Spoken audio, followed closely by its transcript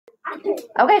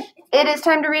Okay, it is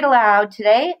time to read aloud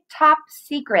today, Top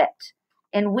Secret,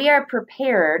 and we are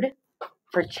prepared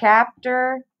for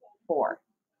Chapter 4.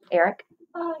 Eric?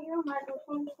 Your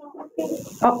microphone's not working.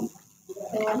 Oh.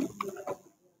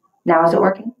 Now is it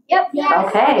working? Yep. Yes.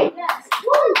 Okay. Yes.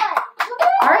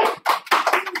 All right.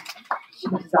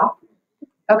 This is off.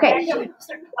 Okay.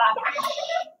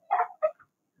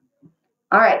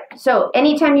 All right, so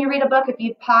anytime you read a book, if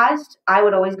you've paused, I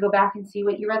would always go back and see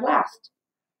what you read last.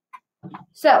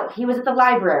 So, he was at the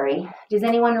library. Does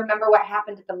anyone remember what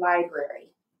happened at the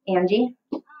library? Angie?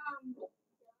 The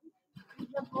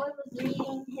boy was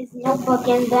reading his notebook,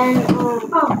 and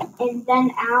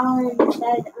then Alan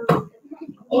said,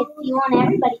 if you want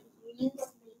everybody to hear you,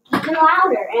 speak even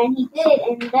louder. And he did,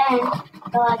 and then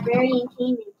the librarian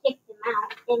came and kicked him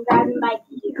out and grabbed him by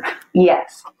the ear.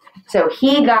 Yes. So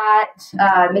he got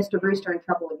Mr. Brewster in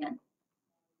trouble again.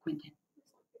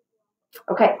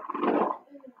 Okay.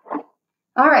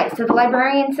 All right, so the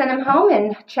librarian sent him home,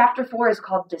 and Chapter 4 is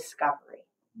called Discovery.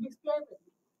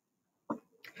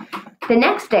 The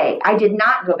next day, I did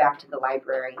not go back to the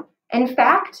library. In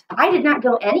fact, I did not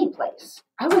go any place.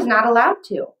 I was not allowed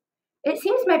to. It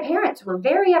seems my parents were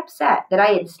very upset that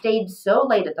I had stayed so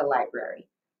late at the library,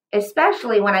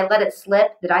 especially when I let it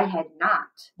slip that I had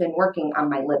not been working on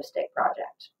my lipstick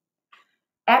project.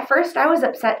 At first, I was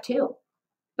upset too,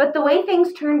 but the way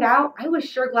things turned out, I was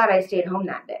sure glad I stayed home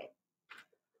that day.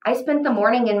 I spent the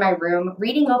morning in my room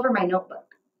reading over my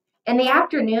notebook. In the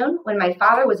afternoon, when my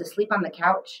father was asleep on the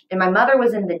couch and my mother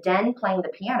was in the den playing the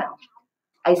piano,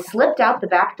 I slipped out the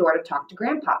back door to talk to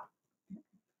Grandpa.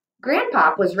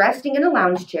 Grandpa was resting in a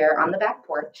lounge chair on the back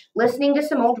porch, listening to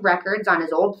some old records on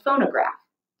his old phonograph.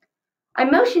 I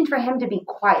motioned for him to be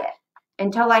quiet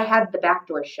until I had the back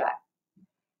door shut.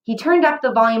 He turned up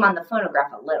the volume on the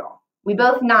phonograph a little. We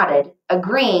both nodded,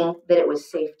 agreeing that it was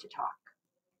safe to talk.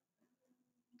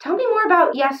 Tell me more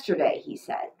about yesterday, he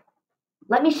said.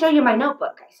 Let me show you my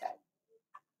notebook, I said.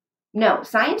 No,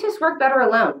 scientists work better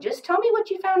alone. Just tell me what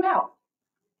you found out.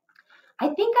 I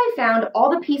think I found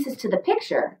all the pieces to the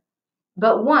picture,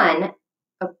 but one.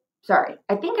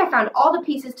 I think I found all the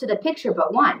pieces to the picture,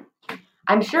 but one.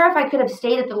 I'm sure if I could have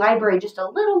stayed at the library just a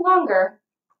little longer.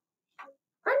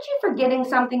 Aren't you forgetting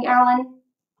something, Alan?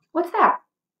 What's that?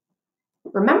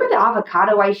 Remember the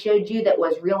avocado I showed you that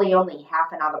was really only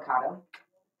half an avocado?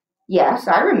 Yes,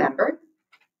 I remember.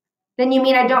 Then you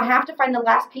mean I don't have to find the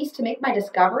last piece to make my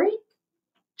discovery?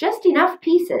 Just enough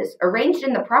pieces arranged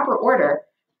in the proper order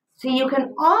so you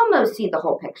can almost see the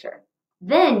whole picture.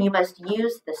 Then you must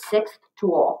use the sixth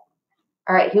tool.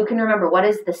 All right, who can remember what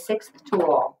is the sixth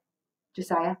tool?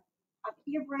 Josiah?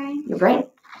 Your brain. Your brain.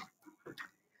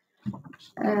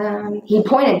 He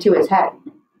pointed to his head.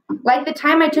 Like the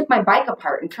time I took my bike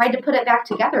apart and tried to put it back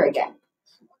together again.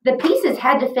 The pieces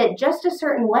had to fit just a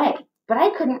certain way, but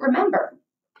I couldn't remember.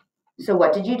 So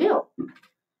what did you do?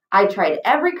 I tried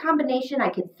every combination I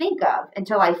could think of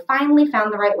until I finally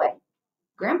found the right way.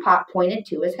 Grandpa pointed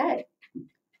to his head.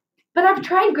 But I've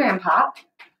tried, Grandpa.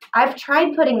 I've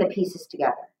tried putting the pieces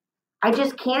together. I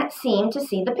just can't seem to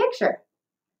see the picture.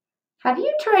 Have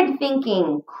you tried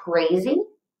thinking crazy?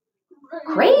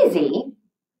 Crazy?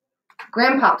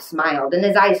 Grandpa smiled and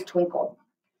his eyes twinkled.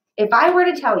 If I were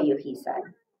to tell you, he said,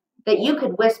 that you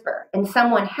could whisper and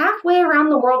someone halfway around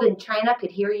the world in China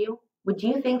could hear you, would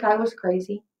you think I was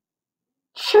crazy?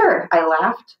 Sure, I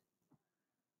laughed.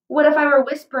 What if I were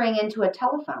whispering into a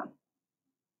telephone?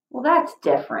 Well, that's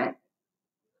different.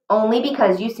 Only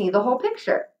because you see the whole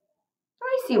picture.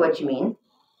 I see what you mean.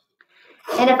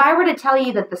 And if I were to tell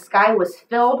you that the sky was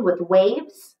filled with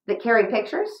waves that carry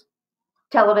pictures?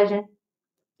 Television.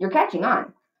 You're catching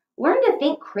on. Learn to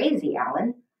think crazy,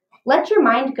 Alan. Let your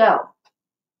mind go.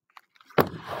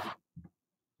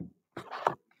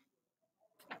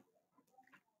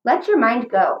 Let your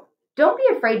mind go. Don't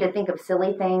be afraid to think of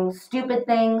silly things, stupid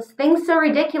things, things so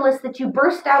ridiculous that you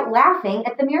burst out laughing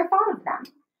at the mere thought of them.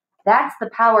 That's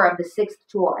the power of the sixth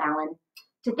tool, Alan.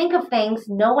 To think of things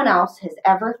no one else has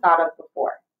ever thought of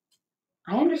before.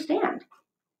 I understand.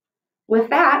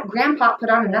 With that, Grandpa put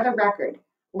on another record,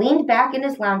 leaned back in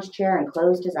his lounge chair, and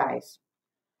closed his eyes.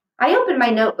 I opened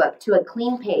my notebook to a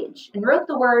clean page and wrote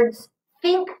the words,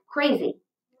 Think Crazy.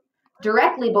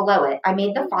 Directly below it, I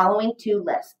made the following two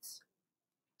lists.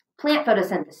 Plant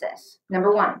photosynthesis.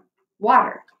 Number 1,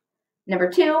 water. Number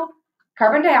 2,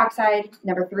 carbon dioxide.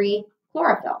 Number 3,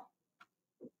 chlorophyll.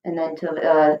 And then to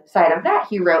the side of that,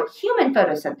 he wrote human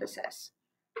photosynthesis.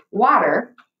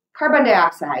 Water, carbon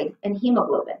dioxide, and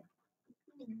hemoglobin.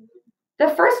 The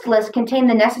first list contained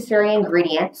the necessary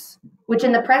ingredients, which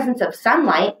in the presence of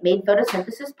sunlight made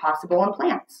photosynthesis possible in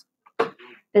plants.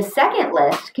 The second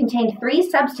list contained 3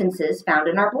 substances found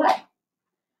in our blood.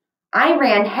 I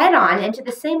ran head-on into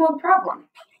the same old problem,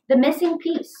 the missing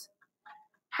piece.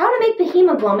 How to make the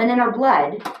hemoglobin in our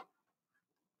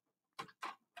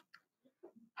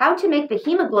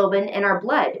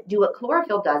blood do what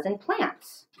chlorophyll does in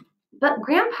plants. But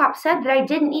Grandpop said that I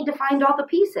didn't need to find all the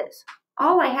pieces.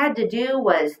 All I had to do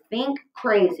was think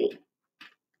crazy.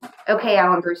 Okay,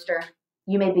 Alan Brewster,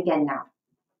 you may begin now.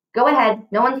 Go ahead,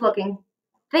 no one's looking.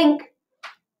 Think.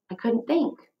 I couldn't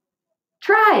think.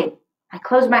 Try. I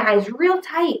closed my eyes real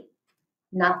tight.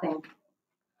 Nothing.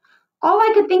 All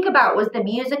I could think about was the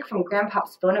music from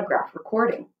Grandpop's phonograph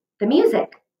recording. The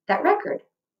music, that record.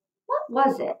 What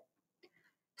was it?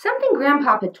 Something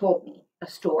Grandpop had told me, a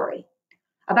story,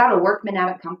 about a workman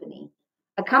at a company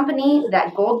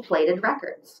that gold-plated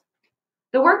records.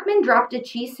 The workman dropped a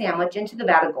cheese sandwich into the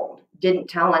vat of gold, didn't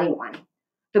tell anyone.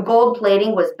 The gold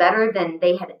plating was better than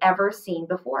they had ever seen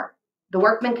before. The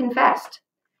workman confessed.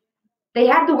 They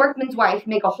had the workman's wife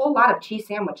make a whole lot of cheese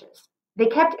sandwiches. They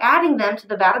kept adding them to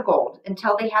the vat of gold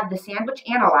until they had the sandwich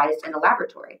analyzed in a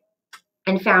laboratory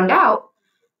and found out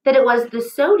that it was the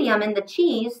sodium in the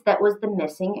cheese that was the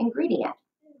missing ingredient.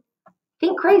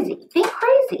 Think crazy. Think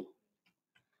crazy.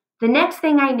 The next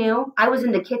thing I knew, I was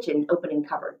in the kitchen opening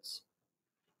cupboards.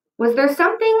 Was there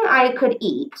something I could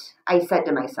eat, I said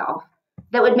to myself,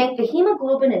 that would make the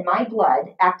hemoglobin in my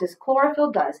blood act as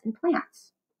chlorophyll does in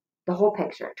plants? The whole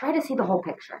picture. Try to see the whole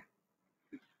picture.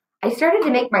 I started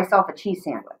to make myself a cheese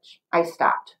sandwich. I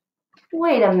stopped.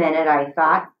 Wait a minute, I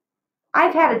thought.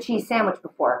 I've had a cheese sandwich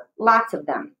before, lots of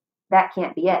them. That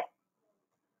can't be it.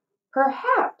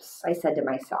 Perhaps, I said to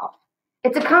myself,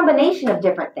 it's a combination of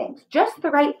different things, just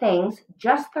the right things,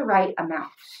 just the right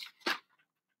amounts.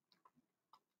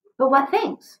 But what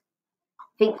things?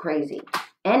 Think crazy.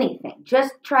 Anything.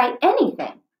 Just try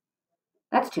anything.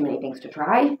 That's too many things to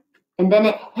try. And then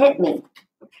it hit me.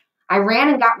 I ran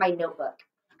and got my notebook.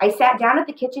 I sat down at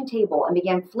the kitchen table and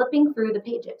began flipping through the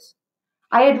pages.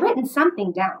 I had written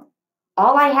something down.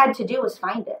 All I had to do was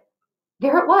find it.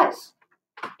 There it was.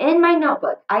 In my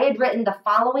notebook, I had written the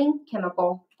following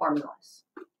chemical formulas.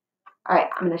 All right,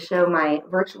 I'm going to show my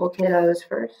virtual kiddos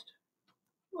first.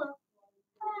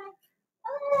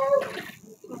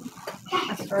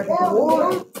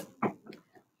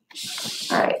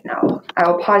 All right, now I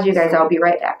will pause you guys. I'll be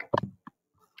right back.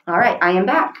 All right, I am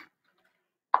back.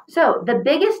 So the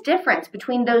biggest difference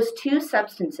between those 2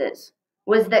 substances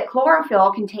was that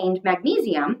chlorophyll contained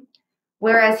magnesium,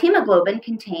 whereas hemoglobin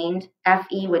contained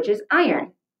Fe, which is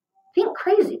iron. Think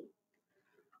crazy.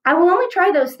 I will only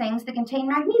try those things that contain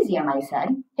magnesium, I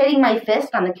said, hitting my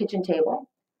fist on the kitchen table.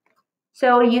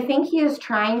 So you think he is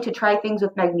trying to try things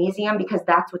with magnesium because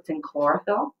that's what's in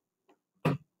chlorophyll?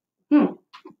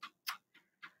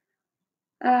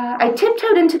 I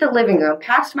tiptoed into the living room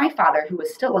past my father, who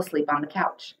was still asleep on the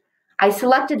couch. I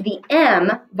selected the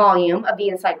M volume of the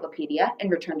encyclopedia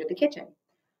and returned to the kitchen.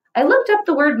 I looked up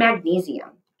the word magnesium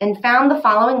and found the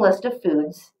following list of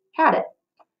foods had it.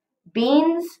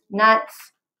 Beans,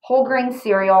 nuts, whole grain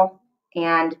cereal,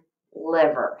 and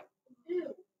liver.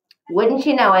 Wouldn't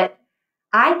you know it,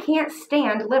 I can't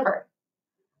stand liver.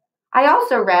 I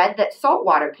also read that salt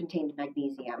water contained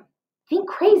magnesium. Think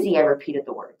crazy, I repeated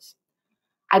the words.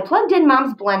 I plugged in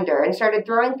Mom's blender and started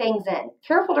throwing things in,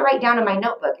 careful to write down in my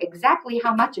notebook exactly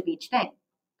how much of each thing.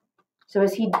 So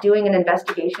is he doing an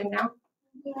investigation now?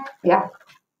 Yeah.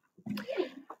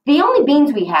 The only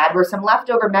beans we had were some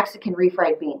leftover Mexican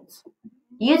refried beans.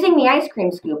 Using the ice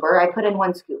cream scooper, I put in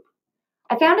 1 scoop.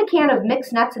 I found a can of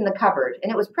mixed nuts in the cupboard, and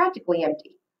it was practically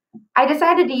empty. I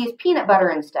decided to use peanut butter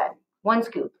instead, 1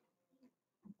 scoop.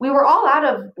 We were all out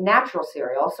of natural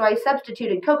cereal, so I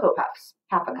substituted Cocoa Puffs,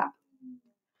 half a cup.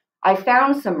 I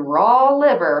found some raw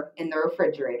liver in the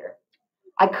refrigerator.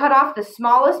 I cut off the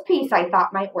smallest piece I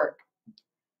thought might work.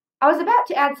 I was about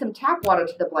to add some tap water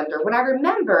to the blender when I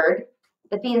remembered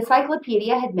that the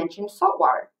encyclopedia had mentioned salt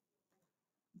water.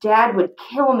 Dad would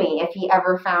kill me if he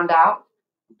ever found out,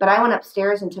 but I went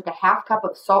upstairs and took a half cup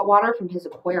of salt water from his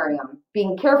aquarium,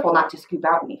 being careful not to scoop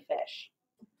out any fish.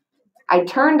 I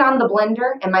turned on the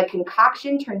blender, and my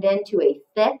concoction turned into a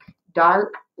thick,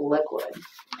 dark liquid.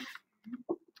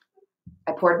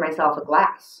 I poured myself a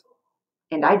glass,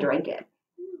 and I drank it.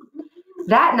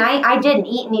 That night, I didn't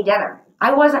eat any dinner.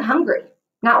 I wasn't hungry,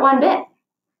 not one bit.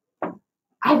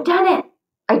 I've done it,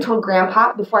 I told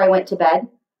Grandpa before I went to bed.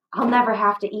 I'll never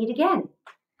have to eat again.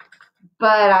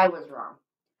 But I was wrong.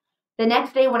 The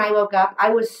next day when I woke up, I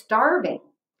was starving.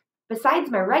 Besides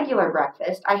my regular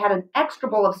breakfast, I had an extra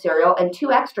bowl of cereal and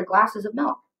 2 extra glasses of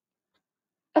milk.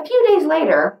 A few days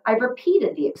later, I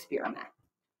repeated the experiment.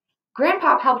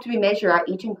 Grandpa helped me measure out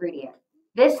each ingredient.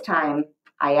 This time,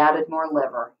 I added more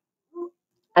liver.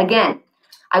 Again,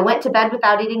 I went to bed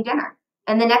without eating dinner,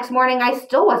 and the next morning I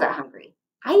still wasn't hungry.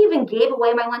 I even gave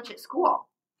away my lunch at school.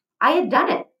 I had done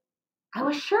it. I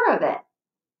was sure of it.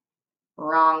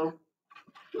 Wrong.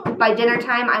 By dinner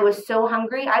time, I was so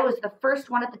hungry, I was the first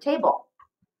one at the table.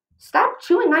 Stop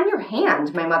chewing on your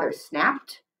hand, my mother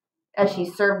snapped as she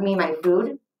served me my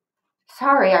food.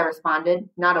 Sorry, I responded,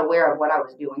 not aware of what I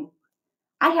was doing.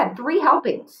 I had 3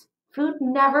 helpings. Food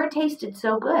never tasted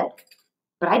so good,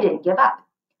 but I didn't give up.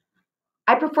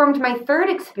 I performed my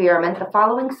 3rd experiment the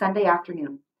following Sunday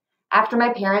afternoon, after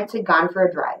my parents had gone for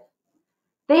a drive.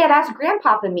 They had asked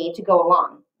Grandpop and me to go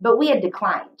along, but we had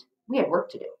declined. We had work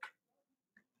to do.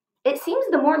 It seems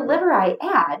the more liver I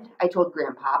add, I told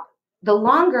Grandpop, the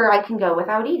longer I can go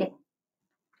without eating.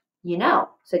 You know,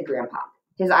 said Grandpop,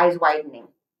 his eyes widening.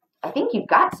 I think you've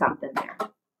got something there.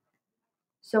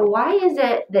 So why is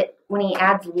it that when he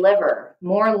adds liver,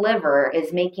 more liver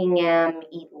is making him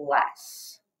eat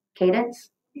less? Cadence?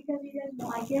 Because he doesn't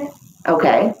like it.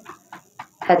 Okay.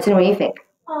 Hudson, what do you think?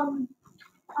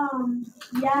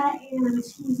 Yeah, and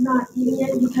he's not eating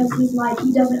it because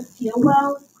he doesn't feel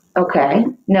well. Okay.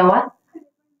 Noah?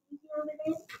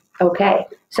 Okay.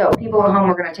 So people at home,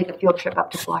 we're going to take a field trip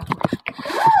up to the blackboard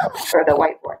or the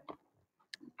whiteboard.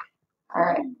 All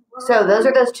right. So those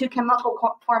are those 2 chemical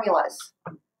formulas.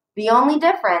 The only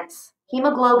difference,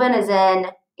 hemoglobin is in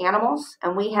animals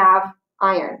and we have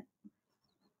iron.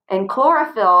 And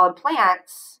chlorophyll in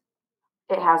plants,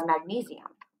 it has magnesium.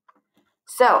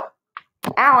 So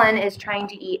Alan is trying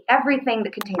to eat everything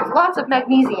that contains lots of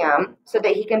magnesium so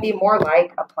that he can be more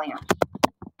like a plant.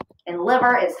 And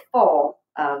liver is full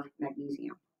of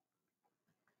magnesium.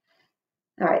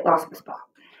 All right, lost my spot.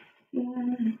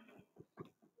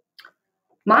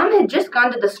 Mom had just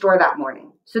gone to the store that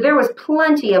morning, so there was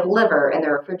plenty of liver in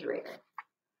the refrigerator.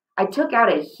 I took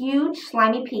out a huge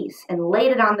slimy piece and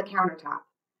laid it on the countertop.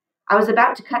 I was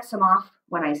about to cut some off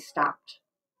when I stopped.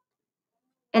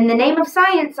 In the name of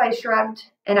science, I shrugged,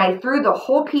 and I threw the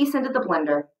whole piece into the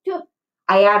blender.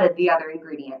 I added the other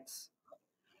ingredients.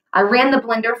 I ran the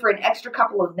blender for an extra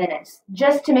couple of minutes,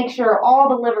 just to make sure all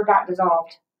the liver got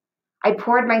dissolved. I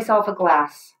poured myself a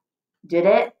glass. Did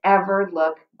it ever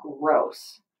look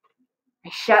gross? I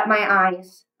shut my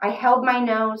eyes. I held my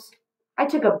nose. I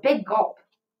took a big gulp.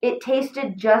 It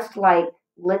tasted just like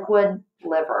liquid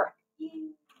liver.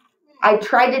 I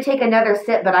tried to take another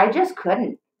sip, but I just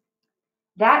couldn't.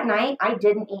 That night, I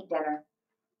didn't eat dinner.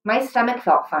 My stomach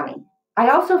felt funny. I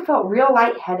also felt real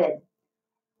lightheaded.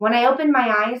 When I opened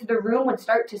my eyes, the room would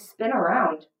start to spin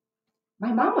around.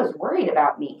 My mom was worried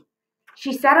about me.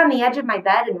 She sat on the edge of my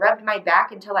bed and rubbed my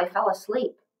back until I fell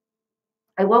asleep.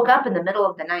 I woke up in the middle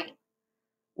of the night.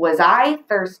 Was I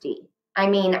thirsty? I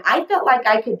mean, I felt like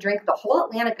I could drink the whole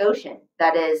Atlantic Ocean,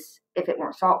 that is, if it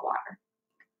weren't salt water.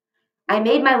 I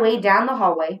made my way down the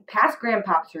hallway, past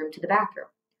Grandpop's room to the bathroom.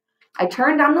 I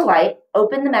turned on the light,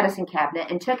 opened the medicine cabinet,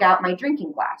 and took out my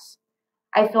drinking glass.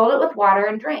 I filled it with water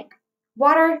and drank.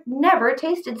 Water never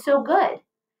tasted so good.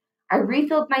 I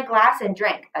refilled my glass and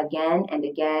drank again and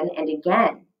again and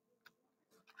again.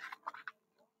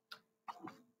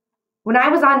 When I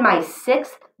was on my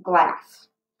 6th glass,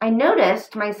 I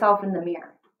noticed myself in the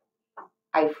mirror.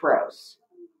 I froze.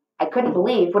 I couldn't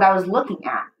believe what I was looking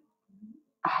at.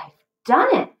 I've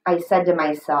done it, I said to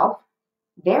myself,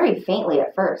 very faintly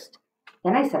at first.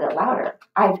 Then I said it louder.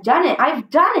 I've done it! I've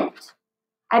done it!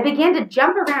 I began to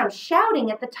jump around,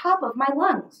 shouting at the top of my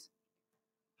lungs.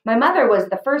 My mother was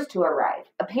the first to arrive,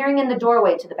 appearing in the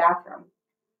doorway to the bathroom.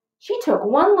 She took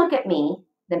one look at me,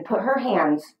 then put her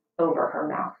hands over her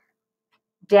mouth.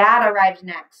 Dad arrived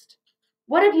next.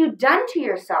 What have you done to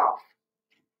yourself?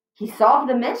 He solved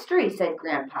the mystery, said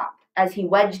Grandpop, as he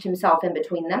wedged himself in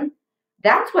between them.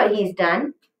 That's what he's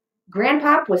done.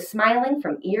 Grandpop was smiling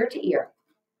from ear to ear.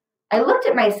 I looked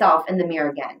at myself in the mirror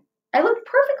again. I looked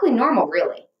perfectly normal,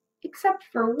 really, except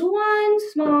for one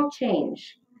small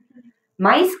change.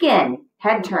 My skin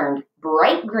had turned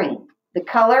bright green, the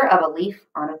color of a leaf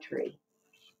on a tree.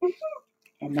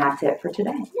 And that's it for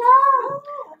today.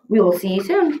 We will see you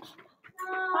soon.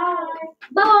 Bye.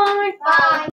 Bye. Bye.